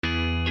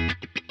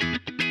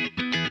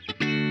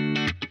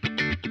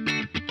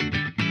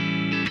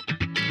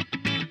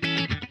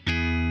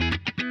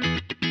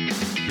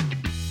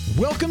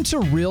Welcome to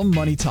Real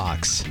Money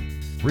Talks.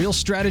 Real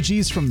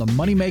strategies from the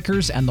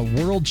moneymakers and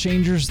the world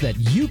changers that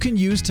you can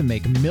use to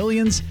make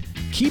millions,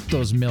 keep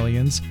those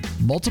millions,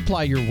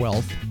 multiply your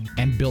wealth,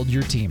 and build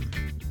your team.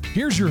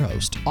 Here's your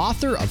host,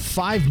 author of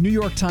 5 New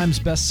York Times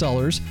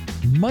bestsellers,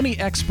 money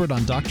expert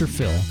on Dr.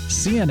 Phil,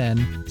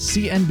 CNN,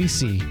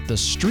 CNBC, The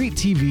Street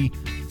TV,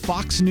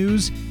 Fox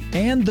News,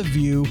 and The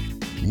View,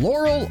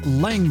 Laurel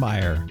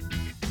Langmeyer.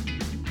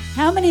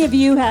 How many of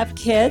you have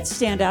kids?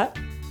 Stand up.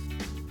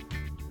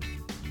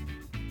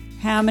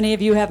 How many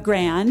of you have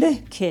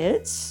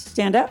grandkids?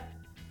 Stand up.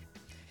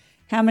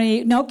 How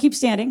many? No, keep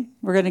standing.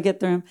 We're going to get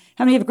through them.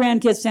 How many have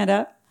grandkids? Stand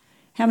up.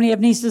 How many have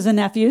nieces and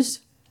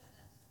nephews?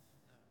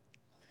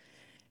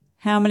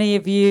 How many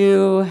of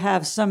you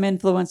have some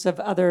influence of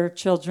other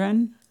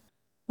children?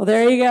 Well,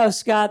 there you go,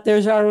 Scott.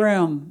 There's our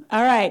room.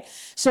 All right.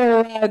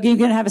 So you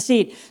can have a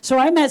seat. So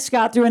I met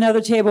Scott through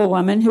another table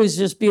woman who's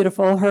just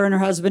beautiful. Her and her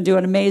husband do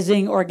an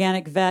amazing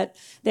organic vet.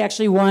 They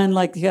actually won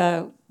like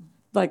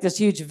this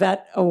huge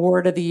vet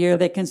award of the year.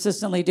 They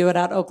consistently do it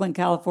out Oakland,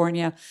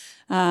 California.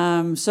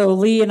 So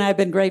Lee and I have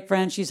been great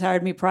friends. She's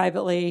hired me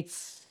privately.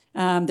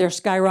 They're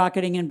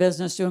skyrocketing in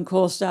business, doing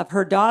cool stuff.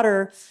 Her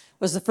daughter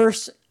was the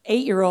first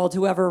 8-year-old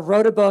who ever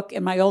wrote a book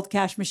in my old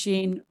cash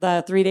machine,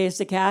 the 3 Days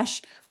to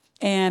Cash,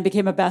 and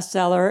became a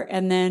bestseller.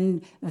 And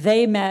then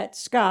they met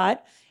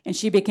Scott, and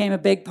she became a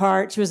big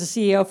part. She was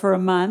the CEO for a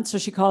month. So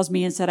she calls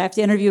me and said, I have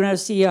to interview another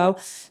CEO.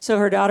 So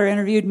her daughter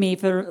interviewed me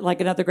for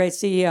like another great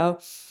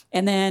CEO.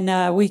 And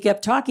then we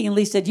kept talking, and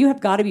Lee said, you have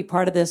got to be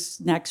part of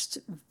this next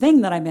thing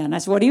that I'm in. I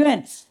said, what are you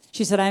in?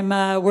 She said,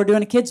 we're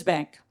doing a kids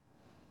bank.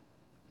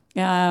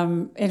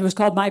 It was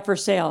called My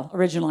First Sale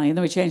originally, and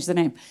then we changed the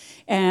name.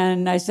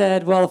 And I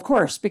said, well, of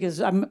course, because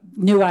I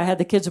knew I had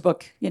the kids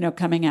book,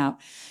 coming out.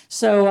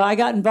 So I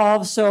got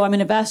involved. So I'm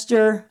an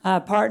investor,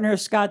 partner.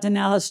 Scott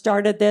Donnell has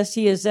started this.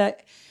 He is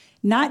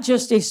not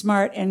just a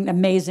smart and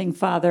amazing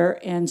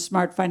father and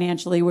smart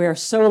financially. We are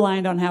so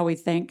aligned on how we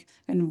think,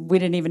 and we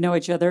didn't even know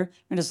each other.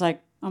 And it's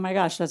like, oh my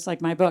gosh, that's like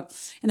my book.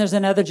 And there's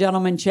another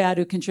gentleman, Chad,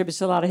 who contributes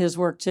to a lot of his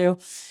work too.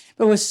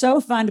 But it was so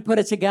fun to put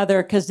it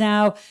together because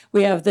now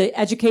we have the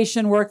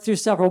education work through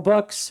several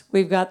books.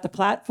 We've got the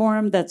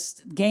platform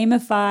that's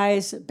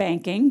gamifies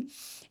banking.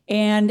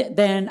 And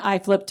then I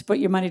flip to put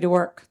your money to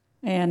work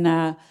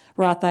and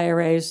Roth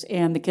IRAs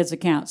and the kids'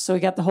 accounts. So we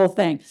got the whole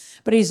thing.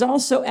 But he's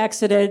also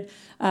exited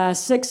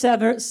 6,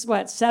 7,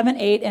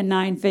 8, and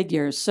 9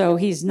 figures. So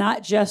he's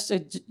not just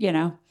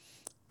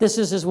this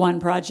is his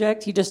one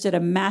project. He just did a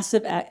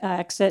massive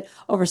exit,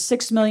 over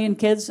 6 million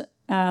kids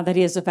that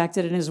he has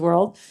affected in his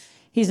world.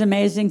 He's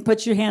amazing.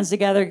 Put your hands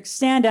together.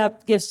 Stand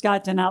up. Give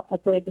Scott Donnell a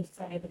big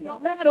hand. No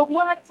matter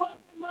what, put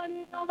the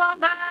money on my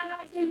mind.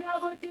 I can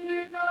never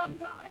get enough.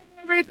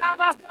 Every time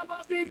I step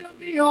up, think of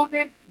me on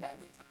it.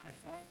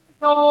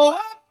 So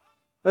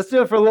Let's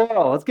do it for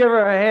Laurel. Let's give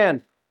her a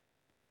hand.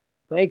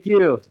 Thank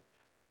you.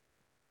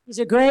 He's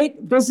a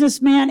great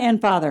businessman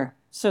and father.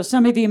 So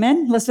some of you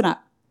men, listen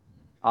up.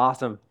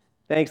 Awesome.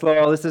 Thanks,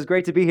 Laurel. This is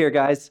great to be here,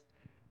 guys.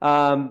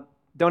 Don't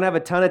have a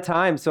ton of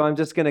time, so I'm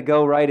just going to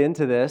go right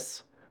into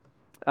this.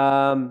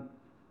 Are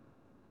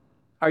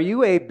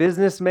you a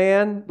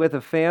businessman with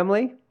a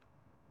family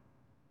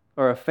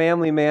or a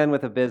family man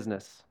with a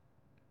business?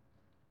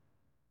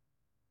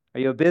 Are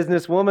you a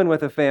businesswoman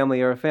with a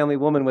family or a family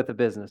woman with a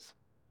business?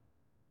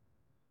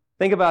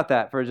 Think about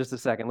that for just a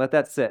second. Let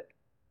that sit.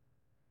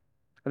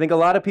 I think a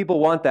lot of people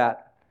want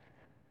that.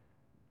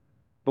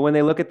 But when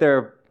they look at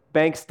their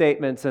bank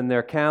statements and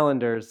their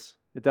calendars,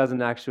 it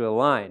doesn't actually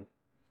align.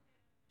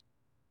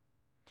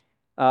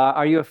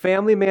 Are you a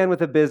family man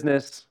with a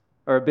business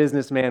or a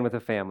businessman with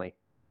a family?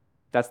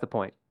 That's the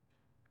point.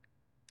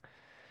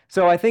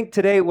 So I think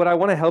today what I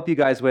want to help you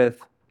guys with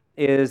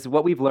is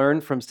what we've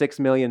learned from 6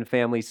 million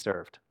families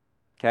served.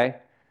 Okay?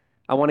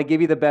 I want to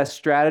give you the best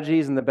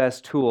strategies and the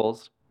best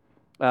tools.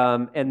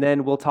 And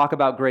then we'll talk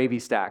about Gravy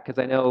Stack, because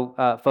I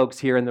know folks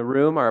here in the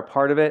room are a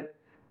part of it,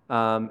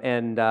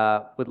 and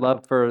would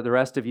love for the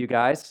rest of you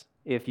guys,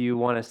 if you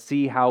want to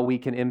see how we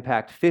can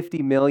impact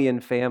 50 million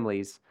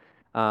families,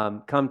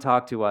 come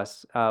talk to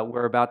us.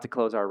 We're about to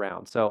close our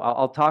round. So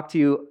I'll talk to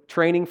you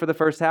training for the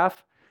first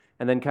half,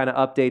 and then kind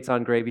of updates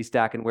on Gravy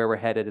Stack and where we're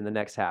headed in the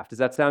next half. Does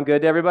that sound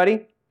good to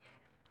everybody?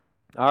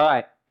 All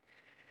right.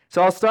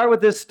 So I'll start with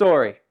this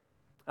story.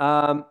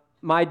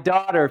 My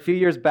daughter, a few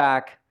years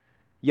back,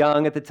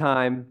 young at the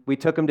time, we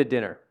took him to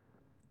dinner.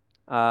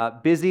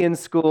 Busy in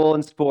school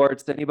and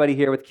sports. Anybody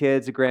here with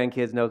kids or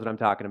grandkids knows what I'm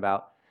talking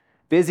about.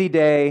 Busy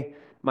day.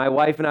 My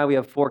wife and I, we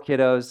have 4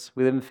 kiddos.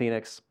 We live in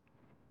Phoenix.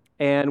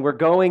 And we're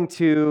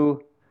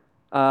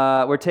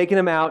taking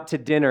him out to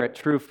dinner at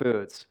True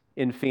Foods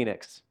in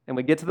Phoenix. And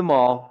we get to the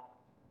mall,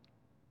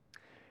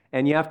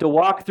 and you have to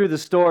walk through the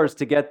stores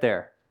to get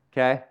there,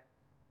 okay?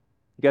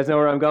 You guys know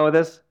where I'm going with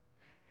this?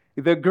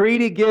 The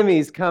greedy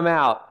gimmies come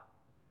out.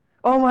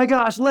 Oh my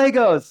gosh,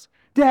 Legos,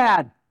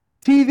 Dad,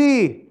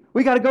 TV,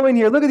 we got to go in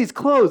here. Look at these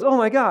clothes. Oh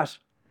my gosh.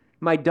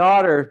 My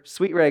daughter,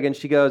 Sweet Reagan,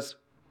 she goes,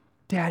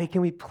 Daddy,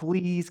 can we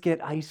please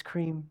get ice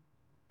cream?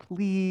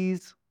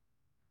 Please.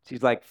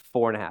 She's like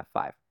 4.5,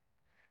 5.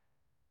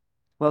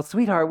 Well,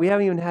 sweetheart, we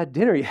haven't even had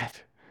dinner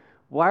yet.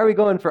 Why are we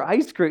going for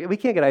ice cream? We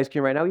can't get ice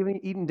cream right now. We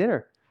haven't eaten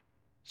dinner.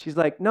 She's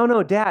like,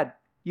 no, Dad,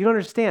 you don't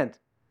understand.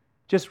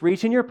 Just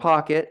reach in your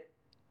pocket,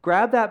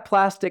 grab that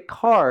plastic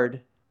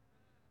card,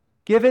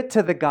 give it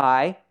to the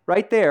guy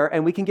right there,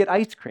 and we can get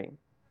ice cream.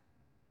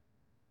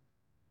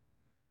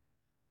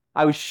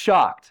 I was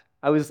shocked.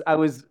 I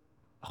was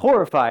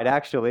horrified,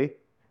 actually.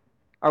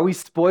 Are we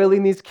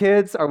spoiling these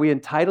kids? Are we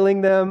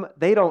entitling them?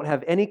 They don't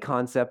have any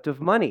concept of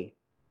money.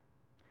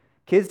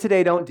 Kids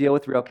today don't deal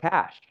with real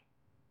cash,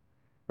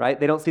 right?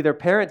 They don't see their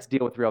parents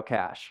deal with real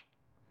cash.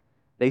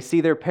 They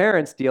see their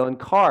parents deal in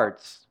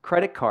cards,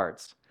 credit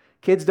cards.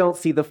 Kids don't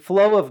see the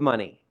flow of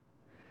money.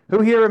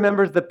 Who here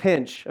remembers the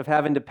pinch of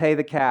having to pay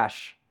the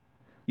cash?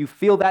 You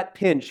feel that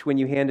pinch when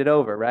you hand it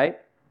over, right?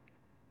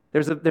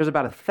 There's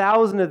about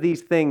 1,000 of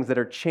these things that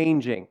are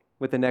changing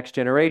with the next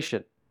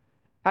generation.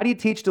 How do you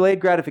teach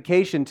delayed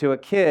gratification to a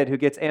kid who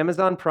gets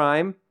Amazon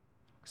Prime,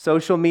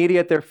 social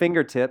media at their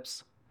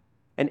fingertips,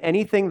 and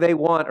anything they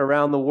want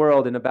around the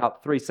world in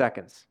about 3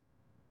 seconds?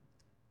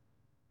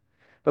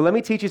 But let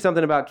me teach you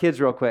something about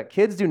kids real quick.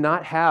 Kids do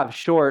not have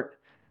short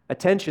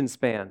attention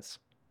spans.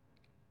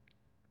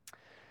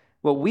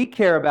 What we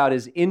care about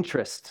is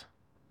interest,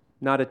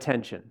 not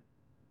attention.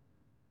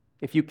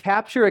 If you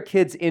capture a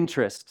kid's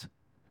interest,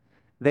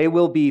 they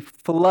will be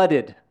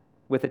flooded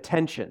with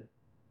attention.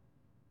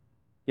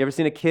 You ever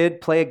seen a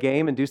kid play a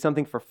game and do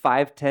something for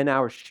 5-10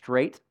 hours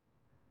straight?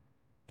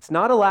 It's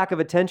not a lack of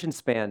attention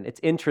span, it's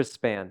interest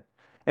span.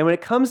 And when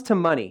it comes to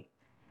money,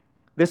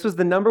 this was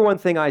the number one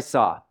thing I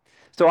saw.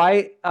 So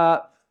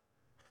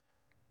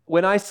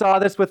when I saw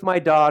this with my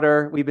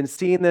daughter, we've been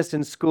seeing this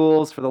in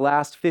schools for the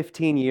last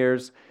 15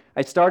 years.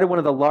 I started one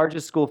of the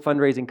largest school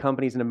fundraising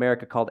companies in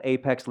America called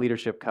Apex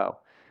Leadership Co.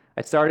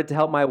 I started to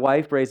help my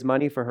wife raise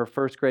money for her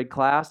first grade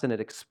class, and it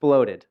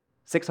exploded.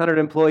 600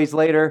 employees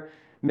later,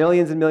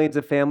 millions and millions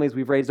of families.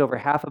 We've raised over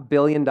 $500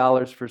 million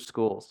for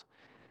schools.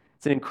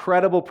 It's an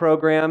incredible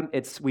program.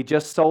 We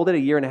just sold it a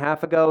year and a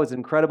half ago. It's an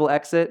incredible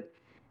exit,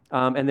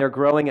 and they're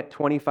growing at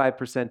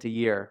 25% a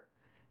year.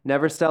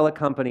 Never sell a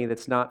company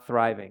that's not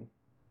thriving.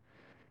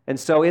 And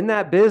so in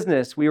that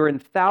business, we were in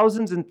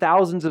thousands and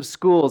thousands of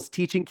schools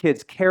teaching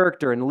kids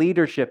character and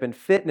leadership and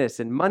fitness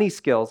and money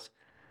skills.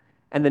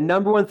 And the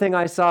number one thing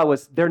I saw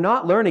was they're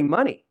not learning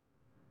money.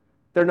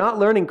 They're not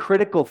learning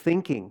critical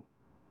thinking,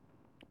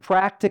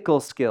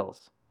 practical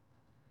skills.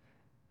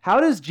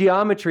 How does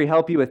geometry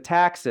help you with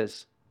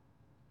taxes?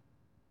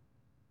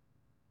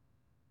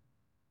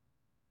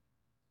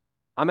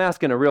 I'm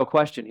asking a real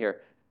question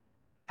here.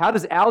 How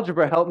does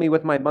algebra help me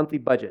with my monthly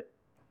budget?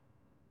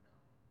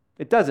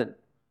 It doesn't.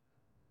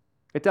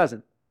 It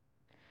doesn't.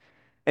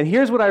 And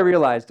here's what I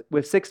realized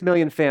with 6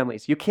 million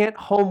families. You can't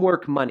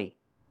homework money.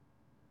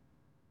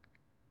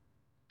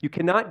 You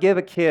cannot give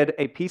a kid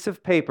a piece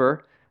of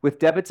paper with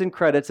debits and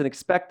credits and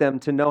expect them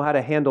to know how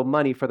to handle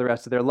money for the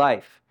rest of their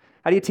life.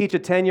 How do you teach a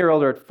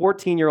 10-year-old or a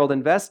 14-year-old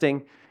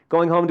investing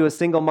going home to a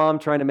single mom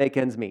trying to make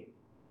ends meet?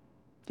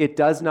 It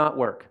does not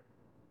work.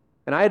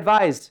 And I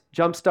advised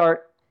Jumpstart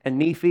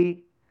and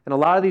NEFI and a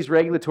lot of these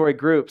regulatory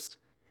groups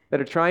that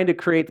are trying to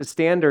create the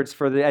standards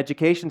for the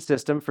education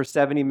system for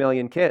 70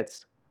 million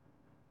kids,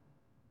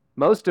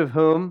 most of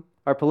whom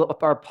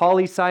are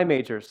poli-sci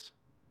majors.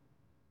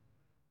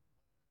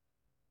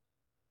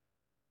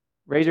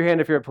 Raise your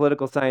hand if you're a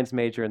political science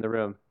major in the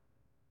room.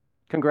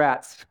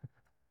 Congrats.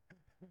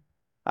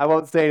 I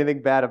won't say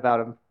anything bad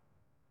about them.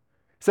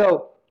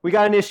 So we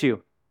got an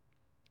issue.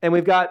 And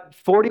we've got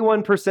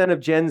 41% of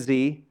Gen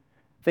Z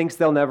thinks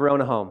they'll never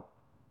own a home.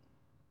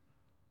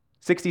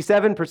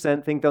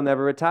 67% think they'll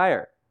never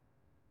retire.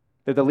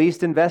 They're the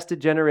least invested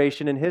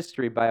generation in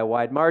history by a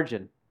wide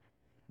margin.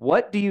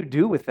 What do you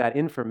do with that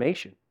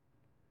information?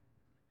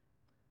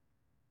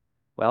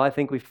 Well, I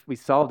think we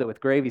solved it with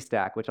Gravy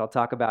Stack, which I'll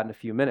talk about in a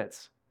few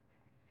minutes.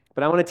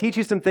 But I want to teach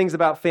you some things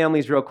about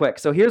families real quick.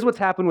 So here's what's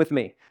happened with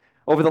me.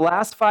 Over the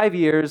last 5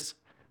 years,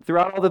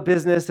 throughout all the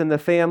business and the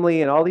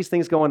family and all these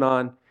things going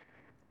on,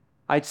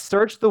 I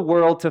searched the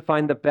world to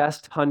find the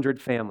best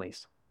 100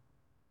 families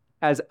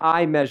as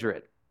I measure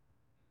it.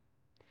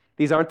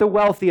 These aren't the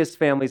wealthiest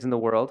families in the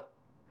world.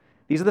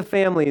 These are the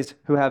families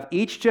who have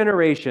each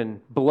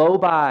generation blow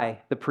by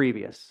the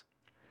previous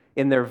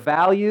in their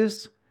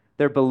values,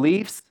 their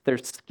beliefs, their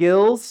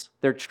skills,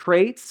 their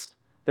traits,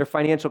 their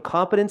financial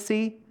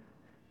competency,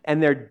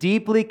 and they're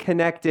deeply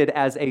connected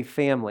as a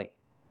family.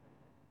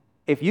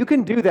 If you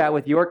can do that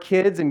with your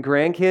kids and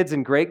grandkids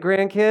and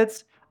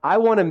great-grandkids, I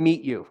want to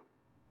meet you.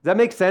 Does that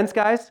make sense,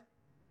 guys?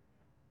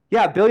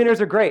 Yeah,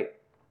 billionaires are great,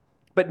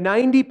 but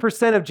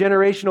 90% of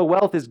generational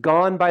wealth is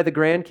gone by the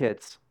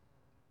grandkids.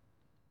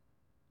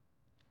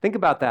 Think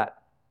about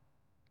that.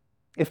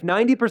 If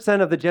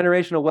 90% of the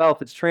generational wealth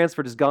that's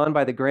transferred is gone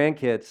by the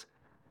grandkids,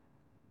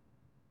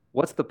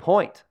 what's the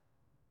point?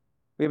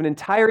 We have an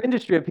entire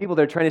industry of people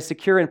that are trying to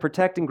secure and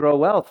protect and grow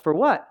wealth. For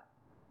what?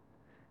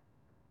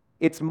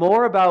 It's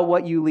more about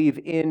what you leave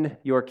in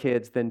your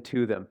kids than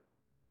to them.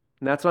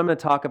 And that's what I'm going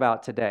to talk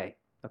about today,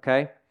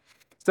 okay?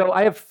 So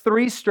I have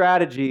 3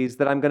 strategies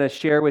that I'm going to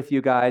share with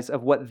you guys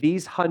of what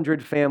these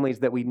 100 families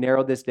that we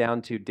narrowed this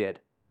down to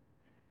did.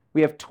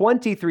 We have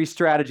 23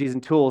 strategies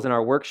and tools in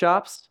our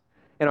workshops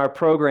and our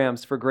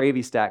programs for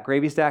Gravy Stack.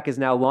 Gravy Stack is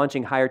now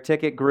launching higher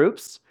ticket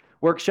groups,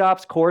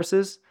 workshops,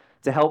 courses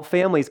to help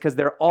families because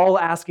they're all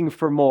asking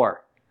for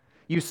more.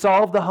 You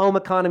solved the home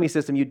economy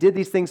system. You did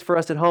these things for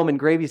us at home in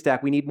Gravy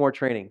Stack. We need more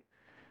training.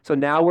 So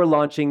now we're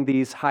launching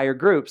these higher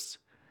groups.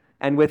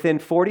 And within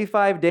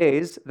 45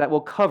 days, that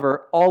will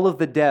cover all of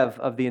the dev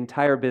of the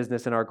entire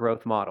business in our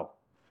growth model.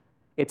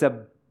 It's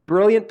a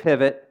brilliant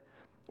pivot,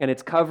 and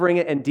it's covering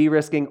it and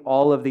de-risking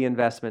all of the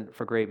investment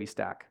for Gravy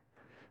Stack.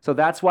 So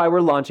that's why we're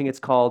launching. It's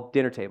called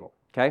Dinner Table,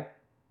 okay?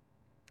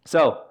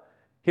 So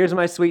here's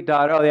my sweet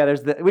daughter. Oh,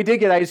 yeah, we did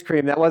get ice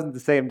cream. That wasn't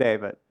the same day,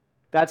 but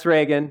that's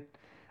Reagan.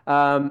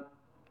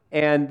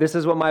 And this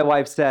is what my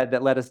wife said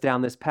that led us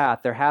down this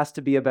path. There has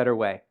to be a better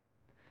way.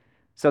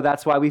 So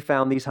that's why we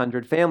found these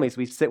 100 families.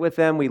 We sit with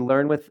them, we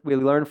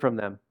learn from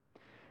them.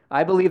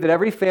 I believe that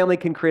every family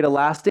can create a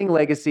lasting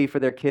legacy for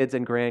their kids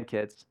and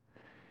grandkids.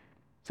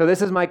 So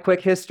this is my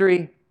quick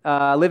history.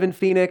 I live in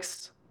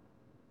Phoenix.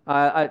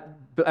 I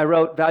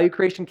wrote Value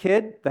Creation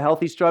Kid, The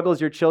Healthy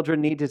Struggles Your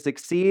Children Need to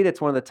Succeed.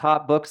 It's one of the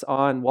top books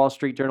on Wall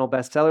Street Journal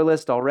bestseller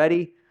list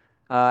already.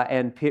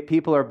 And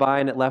people are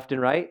buying it left and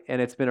right,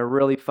 and it's been a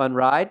really fun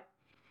ride.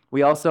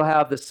 We also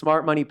have the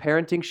Smart Money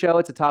Parenting Show.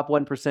 It's a top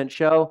 1%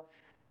 show.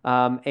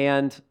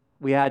 And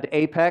we had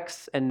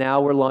Apex, and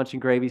now we're launching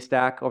Gravy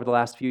Stack over the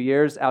last few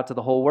years out to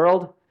the whole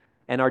world,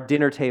 and our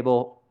Dinner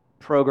Table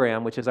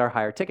program, which is our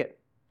higher ticket.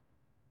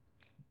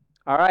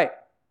 All right.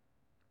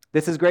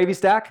 This is Gravy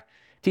Stack,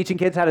 teaching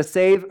kids how to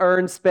save,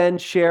 earn,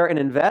 spend, share, and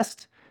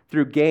invest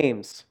through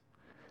games.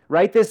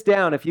 Write this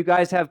down. If you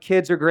guys have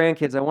kids or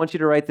grandkids, I want you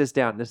to write this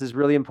down. This is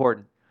really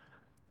important.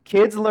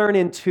 Kids learn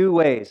in 2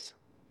 ways,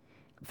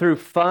 through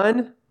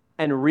fun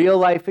and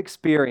real-life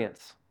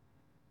experience.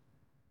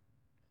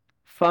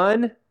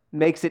 Fun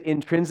makes it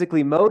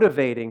intrinsically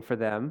motivating for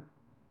them,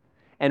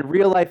 and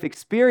real-life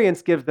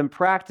experience gives them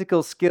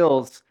practical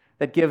skills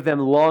that give them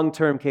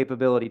long-term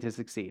capability to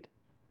succeed.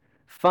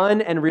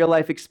 Fun and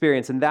real-life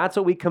experience, and that's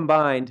what we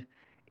combined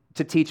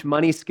to teach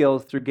money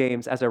skills through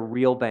games as a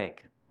real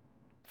bank.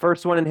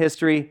 First one in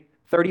history,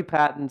 30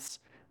 patents.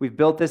 We've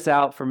built this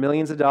out for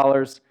millions of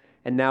dollars,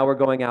 and now we're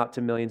going out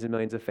to millions and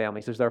millions of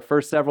families. There's our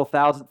first several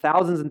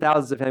thousands and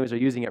thousands of families are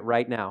using it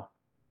right now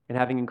and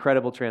having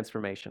incredible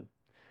transformation.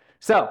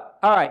 So,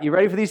 all right, you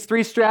ready for these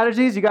 3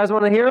 strategies? You guys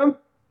want to hear them?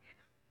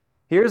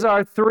 Here's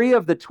our 3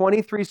 of the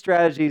 23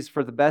 strategies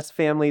for the best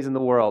families in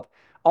the world.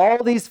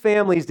 All these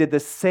families did the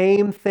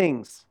same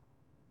things.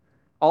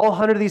 All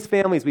 100 of these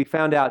families we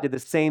found out did the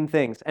same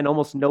things, and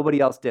almost nobody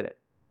else did it.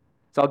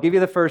 So I'll give you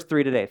the first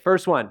 3 today.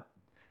 First one,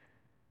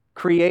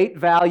 create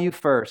value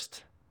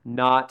first,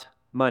 not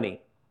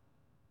money.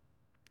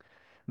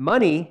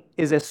 Money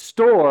is a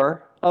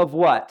store of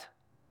what?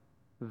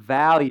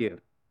 Value.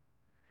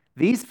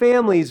 These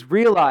families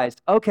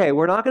realized, okay,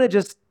 we're not going to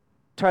just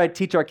try to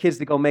teach our kids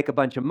to go make a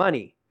bunch of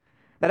money.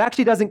 That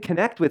actually doesn't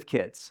connect with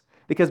kids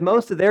because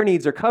most of their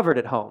needs are covered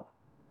at home.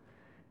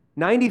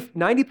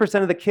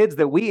 90% of the kids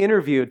that we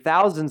interviewed,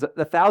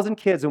 1,000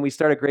 kids when we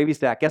started Gravy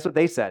Stack, guess what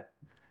they said?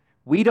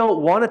 We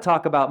don't want to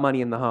talk about money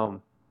in the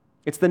home.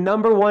 It's the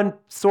number one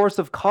source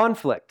of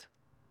conflict.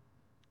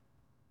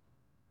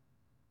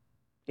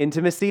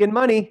 Intimacy and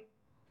money,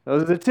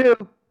 those are the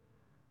 2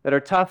 that are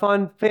tough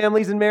on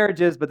families and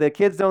marriages, but the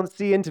kids don't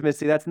see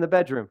intimacy. That's in the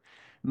bedroom.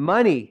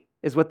 Money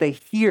is what they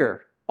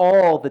hear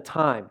all the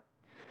time.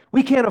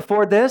 We can't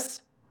afford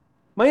this.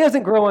 Money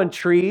doesn't grow on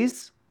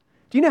trees.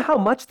 Do you know how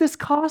much this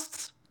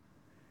costs?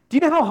 Do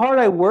you know how hard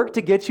I worked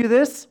to get you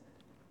this?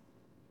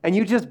 And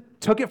you just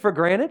took it for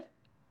granted?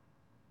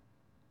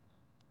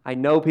 I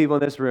know people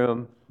in this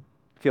room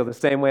feel the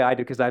same way I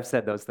do because I've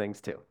said those things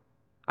too.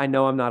 I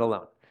know I'm not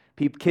alone.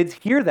 Kids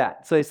hear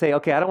that, so they say,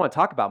 okay, I don't want to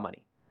talk about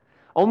money.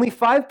 Only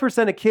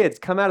 5% of kids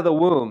come out of the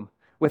womb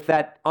with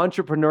that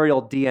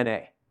entrepreneurial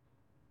DNA.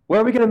 Where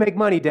are we going to make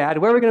money, Dad?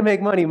 Where are we going to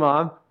make money,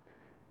 Mom?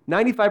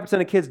 95%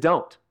 of kids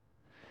don't.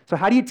 So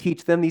how do you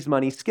teach them these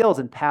money skills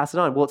and pass it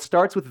on? Well, it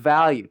starts with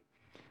value.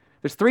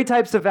 There's 3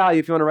 types of value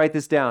if you want to write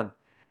this down.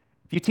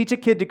 If you teach a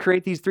kid to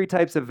create these 3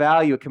 types of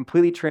value, it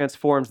completely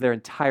transforms their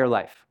entire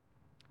life.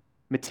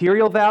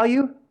 Material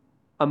value,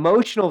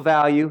 emotional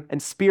value,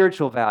 and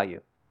spiritual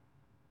value.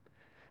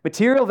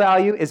 Material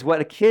value is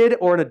what a kid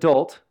or an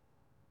adult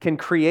can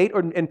create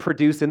and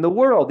produce in the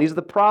world. These are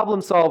the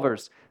problem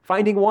solvers,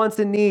 finding wants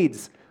and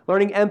needs,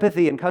 learning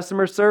empathy and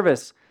customer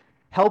service,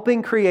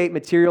 helping create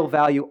material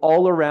value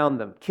all around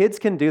them. Kids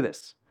can do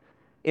this.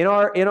 In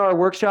our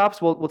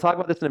workshops, we'll talk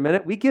about this in a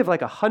minute, we give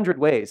like 100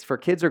 ways for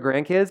kids or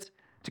grandkids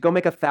to go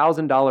make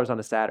 $1,000 on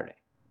a Saturday.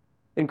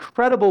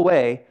 Incredible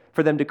way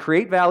for them to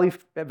create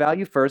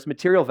value first,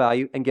 material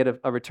value, and get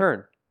a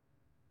return.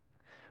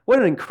 What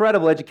an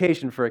incredible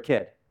education for a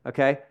kid,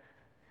 okay?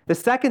 The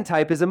second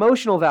type is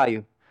emotional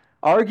value.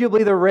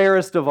 Arguably the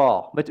rarest of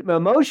all. But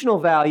emotional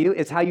value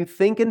is how you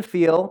think and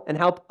feel and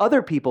how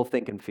other people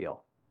think and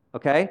feel,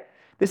 okay?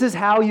 This is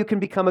how you can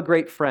become a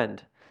great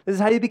friend. This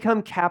is how you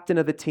become captain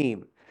of the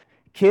team.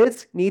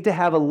 Kids need to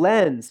have a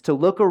lens to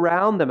look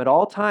around them at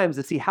all times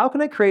to see, how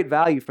can I create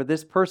value for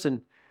this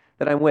person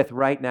that I'm with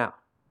right now?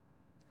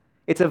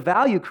 It's a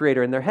value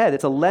creator in their head.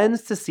 It's a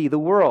lens to see the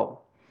world.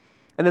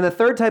 And then the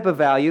third type of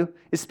value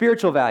is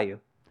spiritual value.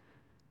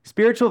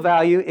 Spiritual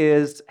value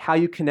is how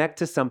you connect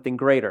to something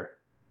greater,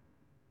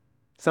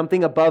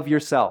 something above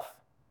yourself,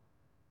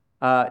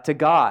 to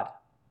God,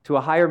 to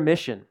a higher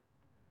mission.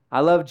 I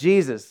love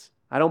Jesus.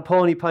 I don't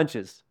pull any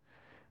punches.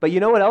 But you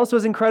know what else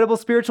was incredible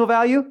spiritual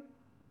value?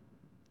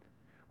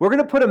 We're going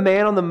to put a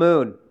man on the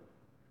moon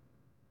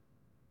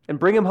and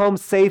bring him home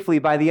safely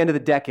by the end of the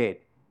decade.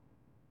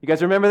 You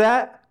guys remember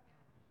that?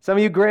 Some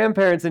of you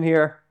grandparents in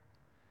here.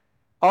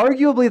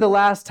 Arguably the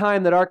last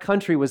time that our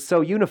country was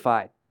so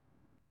unified.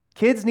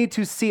 Kids need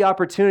to see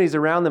opportunities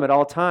around them at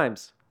all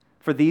times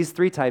for these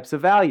three types of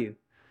value.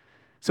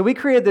 So we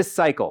created this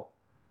cycle.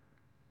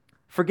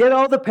 Forget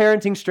all the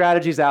parenting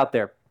strategies out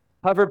there.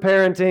 Hover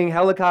parenting,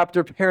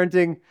 helicopter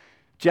parenting,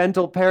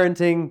 gentle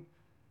parenting.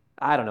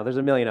 I don't know, there's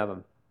a million of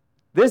them.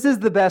 This is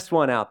the best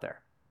one out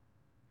there.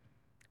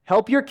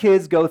 Help your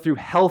kids go through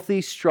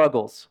healthy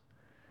struggles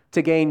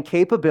to gain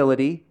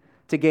capability,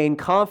 to gain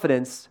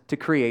confidence, to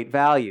create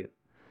value.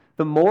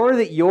 The more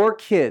that your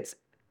kids,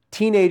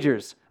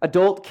 teenagers,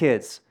 adult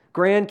kids,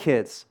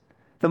 grandkids,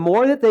 the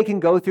more that they can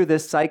go through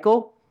this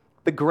cycle,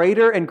 the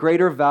greater and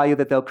greater value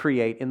that they'll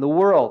create in the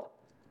world.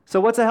 So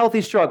what's a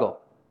healthy struggle?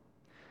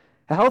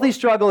 A healthy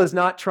struggle is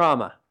not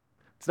trauma.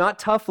 It's not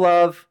tough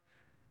love,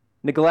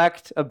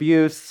 neglect,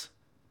 abuse.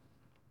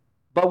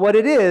 But what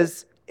it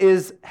is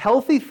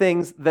healthy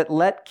things that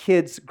let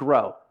kids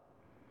grow.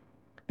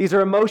 These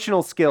are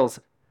emotional skills,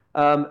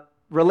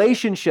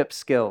 relationship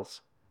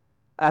skills,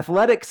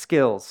 athletic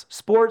skills,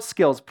 sports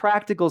skills,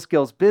 practical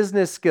skills,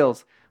 business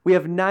skills. We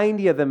have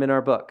 90 of them in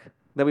our book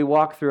that we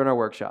walk through in our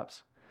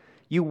workshops.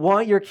 You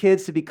want your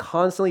kids to be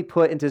constantly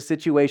put into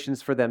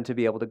situations for them to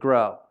be able to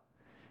grow.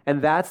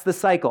 And that's the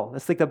cycle.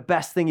 That's like the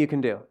best thing you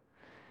can do.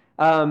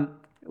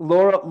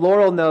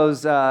 Laurel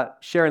knows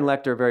Sharon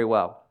Lechter very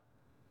well.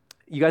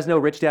 You guys know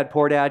Rich Dad,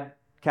 Poor Dad,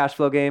 cash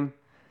flow game?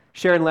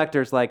 Sharon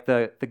Lechter's like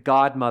the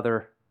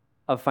godmother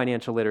of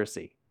financial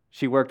literacy.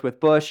 She worked with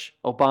Bush,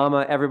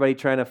 Obama, everybody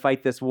trying to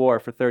fight this war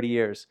for 30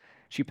 years.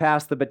 She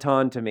passed the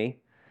baton to me.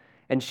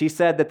 And she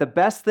said that the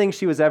best thing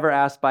she was ever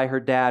asked by her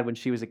dad when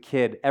she was a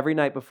kid, every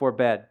night before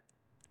bed,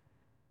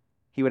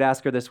 he would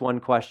ask her this one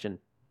question: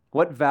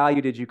 what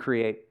value did you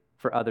create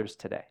for others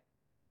today?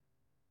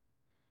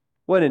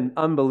 What an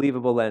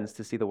unbelievable lens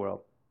to see the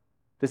world.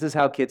 This is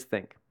how kids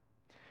think.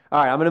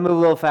 All right, I'm going to move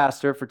a little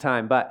faster for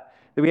time, but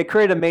we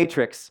created a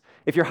matrix.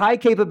 If you're high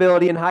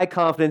capability and high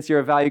confidence, you're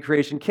a value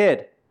creation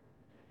kid.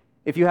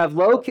 If you have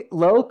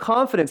low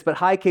confidence but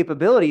high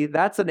capability,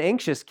 that's an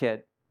anxious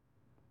kid.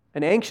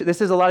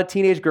 This is a lot of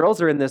teenage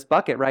girls are in this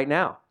bucket right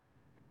now.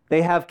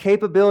 They have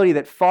capability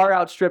that far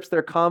outstrips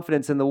their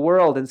confidence in the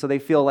world, and so they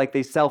feel like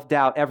they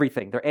self-doubt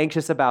everything. They're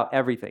anxious about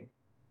everything.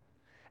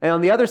 And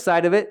on the other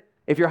side of it,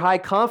 if you're high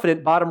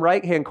confident, bottom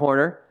right-hand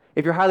corner,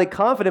 if you're highly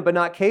confident but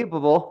not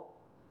capable,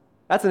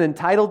 that's an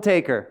entitled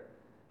taker.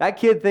 That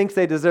kid thinks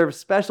they deserve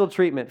special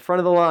treatment, front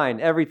of the line,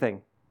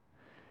 everything.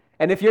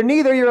 And if you're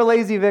neither, you're a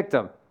lazy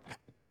victim.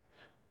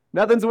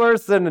 Nothing's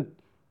worse than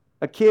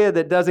a kid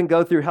that doesn't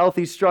go through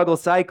healthy struggle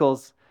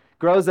cycles,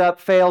 grows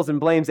up, fails, and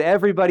blames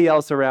everybody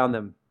else around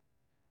them.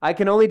 I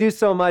can only do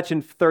so much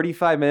in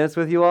 35 minutes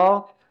with you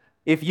all.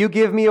 If you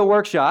give me a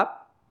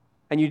workshop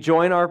and you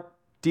join our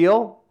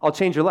deal, I'll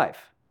change your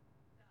life.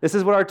 This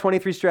is what our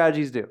 23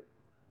 strategies do.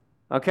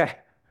 Okay.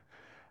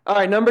 All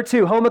right, number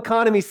 2, home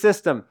economy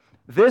system.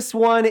 This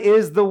one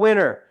is the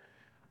winner.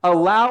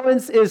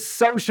 Allowance is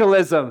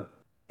socialism.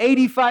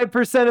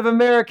 85% of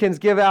Americans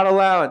give out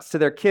allowance to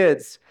their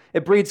kids.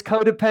 It breeds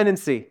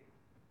codependency.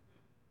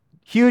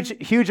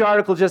 Huge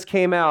article just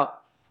came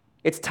out.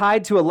 It's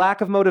tied to a lack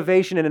of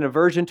motivation and an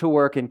aversion to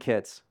work in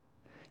kids.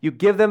 You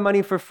give them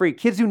money for free.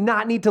 Kids do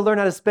not need to learn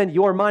how to spend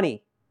your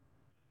money.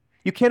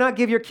 You cannot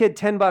give your kid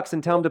 $10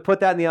 and tell them to put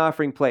that in the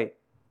offering plate.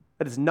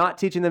 That is not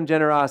teaching them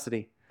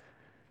generosity.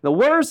 The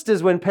worst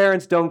is when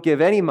parents don't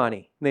give any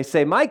money. And they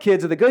say, my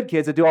kids are the good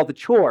kids that do all the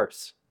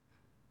chores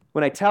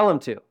when I tell them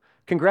to.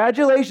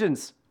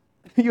 Congratulations,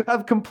 you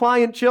have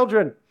compliant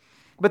children,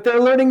 but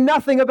they're learning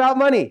nothing about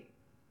money.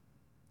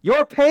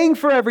 You're paying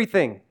for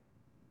everything.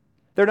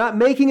 They're not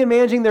making and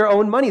managing their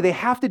own money. They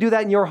have to do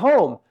that in your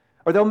home,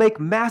 or they'll make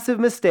massive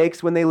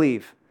mistakes when they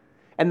leave.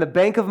 And the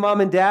bank of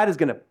mom and dad is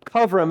going to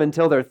cover them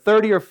until they're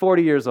 30 or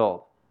 40 years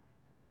old.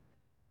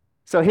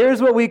 So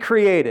here's what we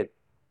created.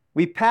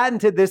 We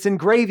patented this in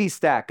Gravy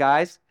Stack,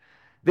 guys.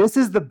 This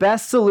is the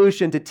best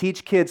solution to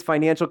teach kids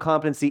financial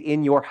competency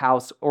in your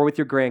house or with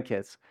your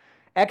grandkids.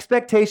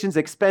 Expectations,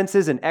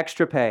 expenses, and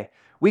extra pay.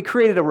 We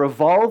created a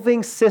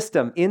revolving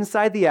system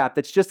inside the app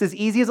that's just as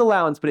easy as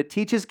allowance, but it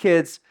teaches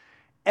kids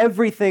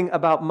everything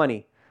about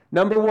money.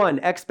 Number 1,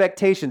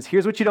 expectations.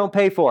 Here's what you don't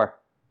pay for.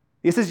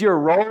 This is your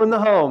role in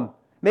the home.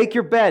 Make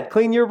your bed,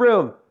 clean your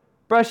room,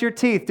 brush your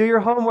teeth, do your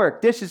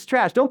homework, dishes,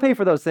 trash. Don't pay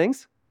for those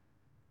things.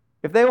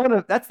 If they want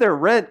to, that's their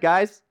rent,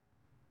 guys.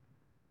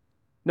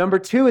 Number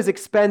 2 is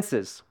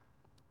expenses.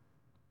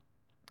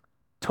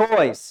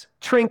 Toys,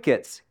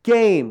 trinkets,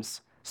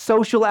 games,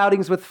 social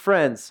outings with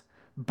friends,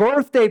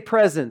 birthday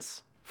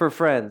presents for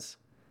friends.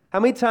 How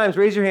many times,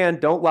 raise your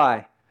hand, don't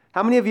lie.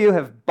 How many of you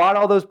have bought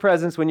all those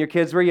presents when your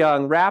kids were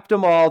young, wrapped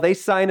them all, they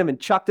signed them and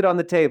chucked it on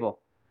the table?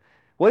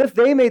 What if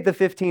they made the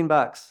 15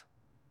 bucks?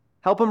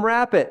 Help them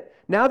wrap it.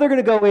 Now they're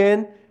going to go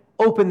in,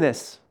 open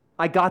this.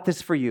 I got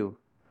this for you.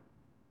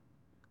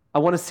 I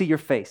want to see your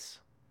face.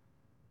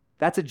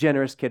 That's a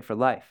generous kid for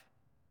life.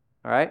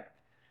 All right?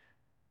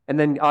 And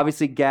then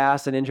obviously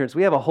gas and insurance.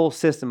 We have a whole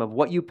system of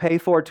what you pay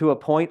for to a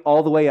point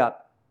all the way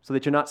up so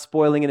that you're not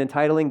spoiling and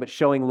entitling, but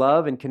showing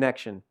love and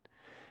connection.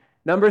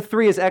 Number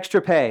 3 is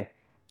extra pay.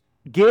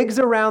 Gigs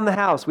around the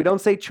house. We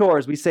don't say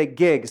chores, we say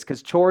gigs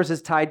because chores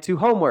is tied to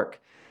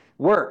homework,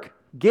 work.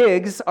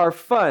 Gigs are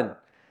fun.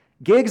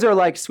 Gigs are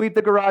like sweep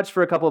the garage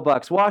for a couple of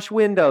bucks, wash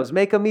windows,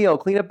 make a meal,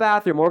 clean a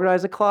bathroom,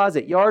 organize a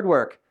closet, yard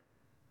work.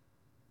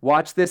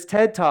 Watch this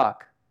TED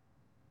Talk.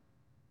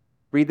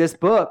 Read this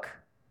book.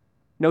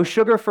 No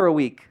sugar for a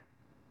week.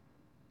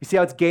 You see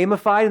how it's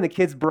gamified in the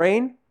kid's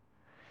brain?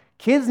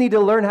 Kids need to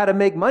learn how to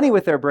make money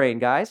with their brain,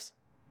 guys.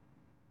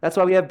 That's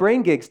why we have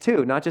brain gigs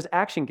too, not just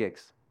action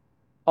gigs.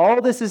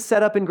 All this is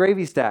set up in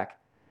Gravy Stack.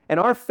 And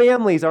our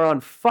families are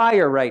on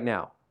fire right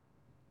now.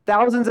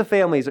 Thousands of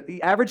families.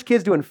 The average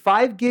kid's doing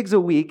 5 gigs a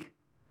week,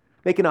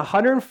 making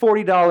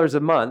 $140 a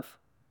month,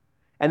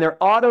 and they're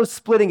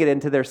auto-splitting it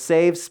into their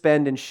save,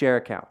 spend, and share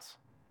accounts.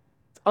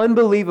 It's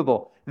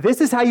unbelievable. This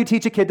is how you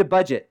teach a kid to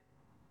budget.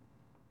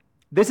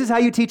 This is how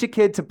you teach a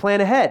kid to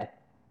plan ahead.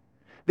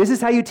 This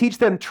is how you teach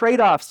them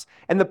trade-offs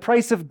and the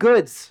price of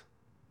goods.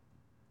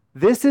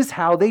 This is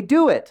how they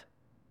do it.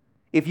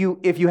 If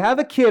you have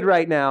a kid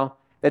right now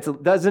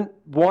that doesn't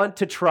want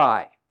to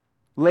try,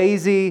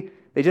 lazy,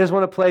 they just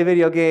want to play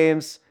video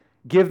games,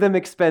 give them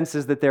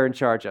expenses that they're in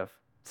charge of.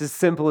 It's as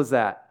simple as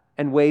that,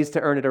 and ways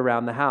to earn it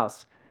around the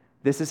house.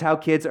 This is how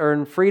kids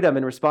earn freedom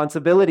and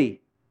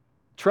responsibility,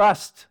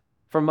 trust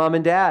from mom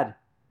and dad.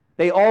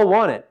 They all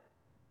want it.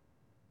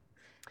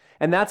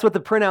 And that's what the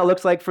printout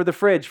looks like for the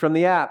fridge from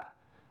the app.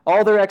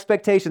 All their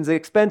expectations, the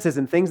expenses,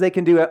 and things they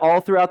can do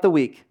all throughout the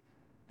week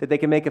that they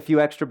can make a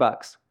few extra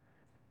bucks.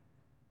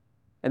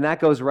 And that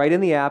goes right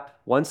in the app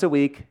once a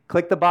week.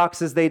 Click the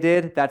boxes they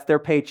did. That's their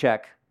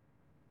paycheck.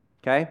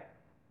 Okay?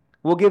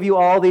 We'll give you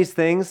all these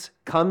things.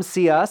 Come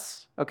see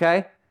us.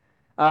 Okay?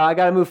 I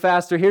got to move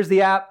faster. Here's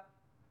the app.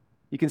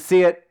 You can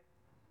see it.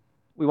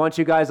 We want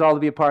you guys all to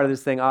be a part of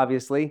this thing,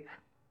 obviously.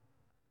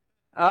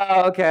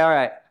 Oh, okay. All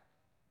right.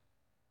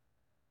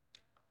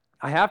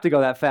 I have to go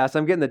that fast.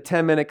 I'm getting the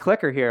 10-minute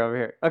clicker here over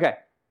here. Okay.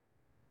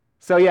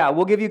 So yeah,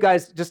 we'll give you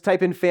guys, just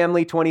type in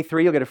family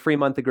 23. You'll get a free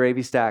month of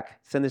Gravy Stack.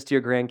 Send this to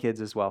your grandkids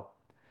as well.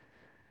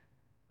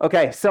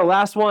 Okay, so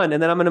last one,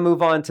 and then I'm going to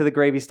move on to the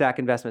Gravy Stack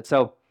investment.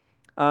 So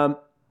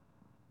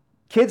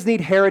kids need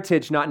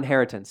heritage, not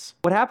inheritance.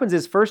 What happens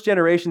is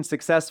first-generation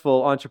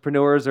successful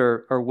entrepreneurs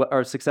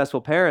or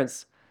successful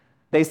parents,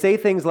 they say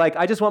things like,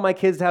 I just want my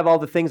kids to have all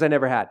the things I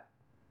never had.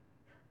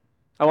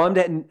 I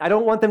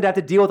don't want them to have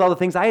to deal with all the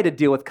things I had to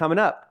deal with coming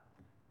up.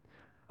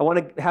 I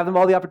want to have them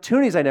all the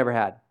opportunities I never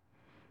had.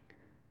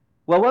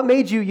 Well, what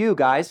made you you,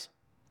 guys?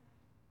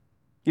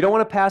 You don't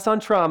want to pass on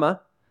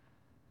trauma,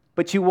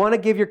 but you want to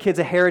give your kids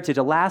a heritage,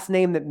 a last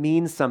name that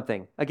means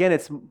something. Again,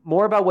 it's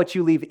more about what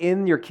you leave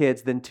in your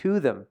kids than to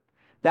them.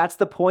 That's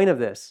the point of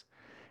this.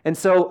 And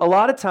so a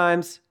lot of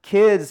times,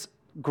 kids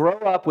grow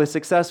up with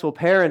successful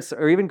parents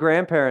or even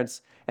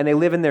grandparents, and they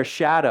live in their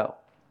shadow,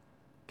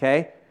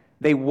 okay?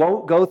 They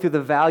won't go through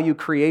the value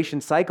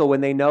creation cycle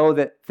when they know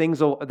that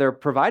they're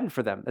provided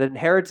for them, that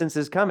inheritance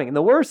is coming. And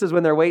the worst is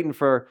when they're waiting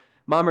for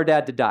mom or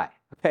dad to die,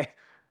 okay?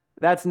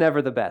 That's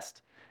never the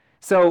best.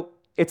 So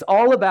it's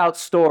all about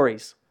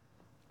stories.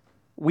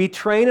 We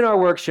train in our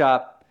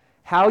workshop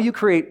how you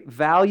create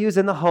values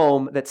in the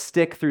home that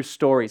stick through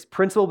stories,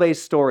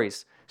 principle-based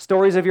stories,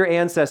 stories of your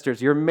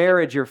ancestors, your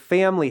marriage, your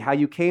family, how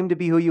you came to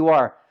be who you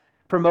are,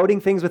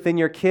 promoting things within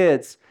your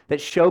kids that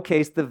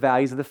showcase the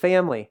values of the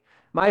family.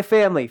 My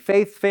family,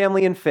 faith,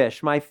 family, and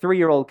fish. My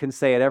 3-year-old can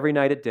say it every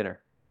night at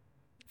dinner.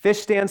 FISH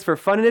stands for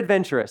fun and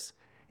adventurous,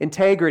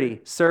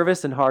 integrity,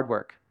 service, and hard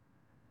work.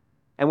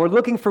 And we're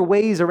looking for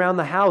ways around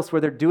the house where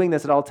they're doing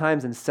this at all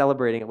times and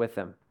celebrating it with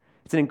them.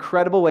 It's an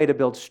incredible way to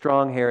build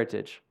strong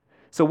heritage.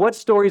 So what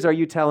stories are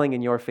you telling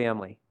in your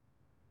family?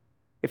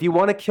 If you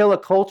want to kill a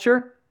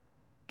culture,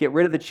 get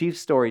rid of the chief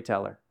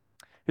storyteller.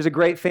 There's a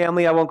great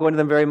family. I won't go into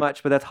them very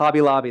much, but that's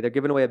Hobby Lobby. They're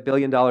giving away $1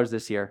 billion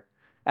this year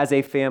as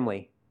a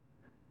family.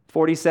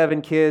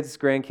 47 kids,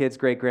 grandkids,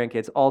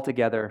 great-grandkids, all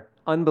together.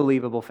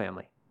 Unbelievable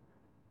family.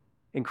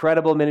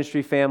 Incredible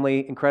ministry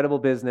family, incredible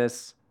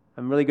business.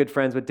 I'm really good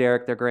friends with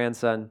Derek, their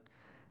grandson.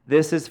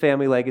 This is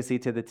family legacy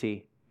to the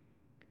T.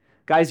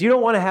 Guys, you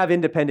don't want to have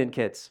independent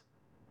kids.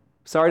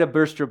 Sorry to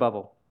burst your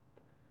bubble.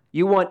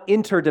 You want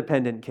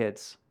interdependent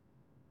kids.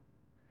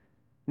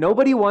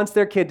 Nobody wants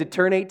their kid to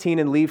turn 18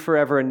 and leave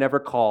forever and never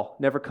call,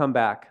 never come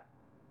back,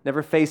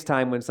 never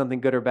FaceTime when something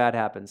good or bad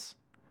happens.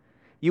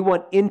 You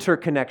want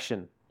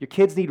interconnection. Your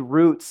kids need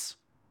roots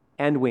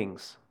and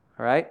wings,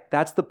 All right?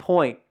 That's the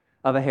point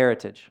of a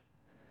heritage.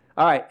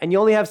 All right, and you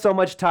only have so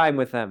much time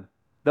with them.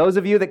 Those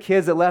of you, the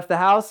kids that left the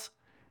house,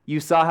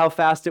 you saw how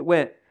fast it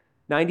went.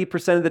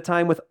 90% of the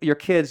time with your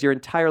kids, your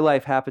entire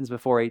life happens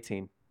before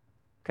 18.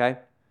 Okay?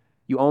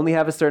 You only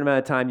have a certain amount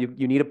of time.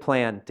 You need a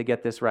plan to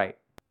get this right.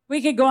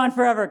 We could go on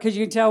forever because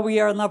you can tell we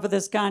are in love with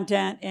this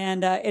content,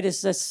 and it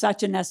is just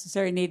such a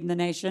necessary need in the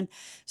nation.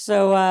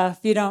 So if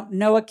you don't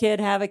know a kid,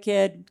 have a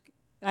kid,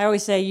 I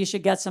always say you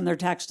should get some. They're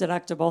tax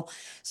deductible.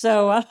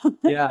 So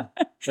Yeah,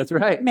 that's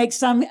right. make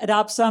some,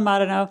 adopt some. I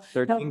don't know.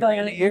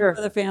 $13,000 a year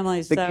for the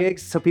families. The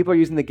gigs. So people are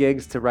using the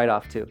gigs to write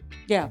off too.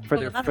 Yeah,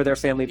 For their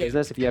family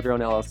business. If you have your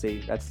own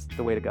LLC, that's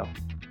the way to go.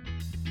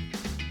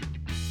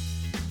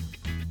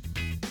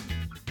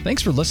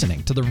 Thanks for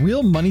listening to the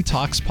Real Money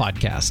Talks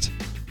podcast.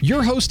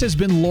 Your host has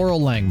been Laurel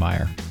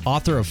Langmeyer,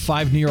 author of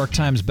 5 New York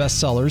Times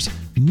bestsellers,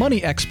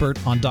 money expert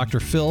on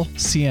Dr. Phil,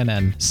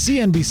 CNN,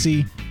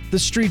 CNBC, The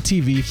Street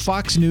TV,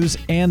 Fox News,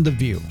 and The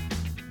View.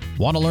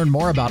 Want to learn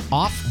more about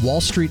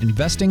off-Wall Street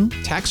investing,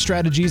 tax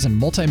strategies, and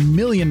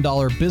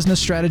multi-million-dollar business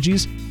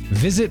strategies?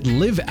 Visit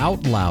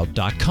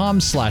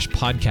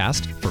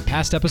liveoutloud.com/podcast for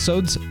past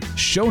episodes,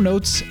 show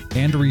notes,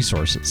 and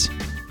resources.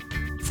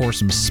 For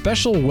some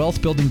special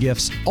wealth building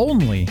gifts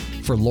only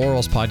for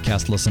Laurel's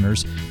podcast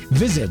listeners,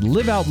 visit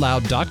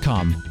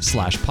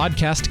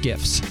liveoutloud.com/podcast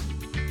gifts.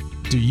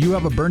 Do you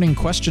have a burning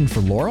question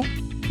for Laurel?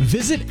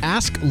 Visit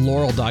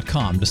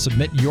asklaurel.com to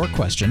submit your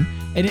question,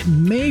 and it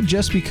may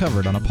just be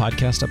covered on a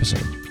podcast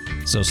episode.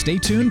 So stay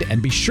tuned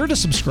and be sure to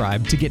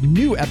subscribe to get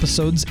new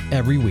episodes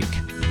every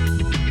week.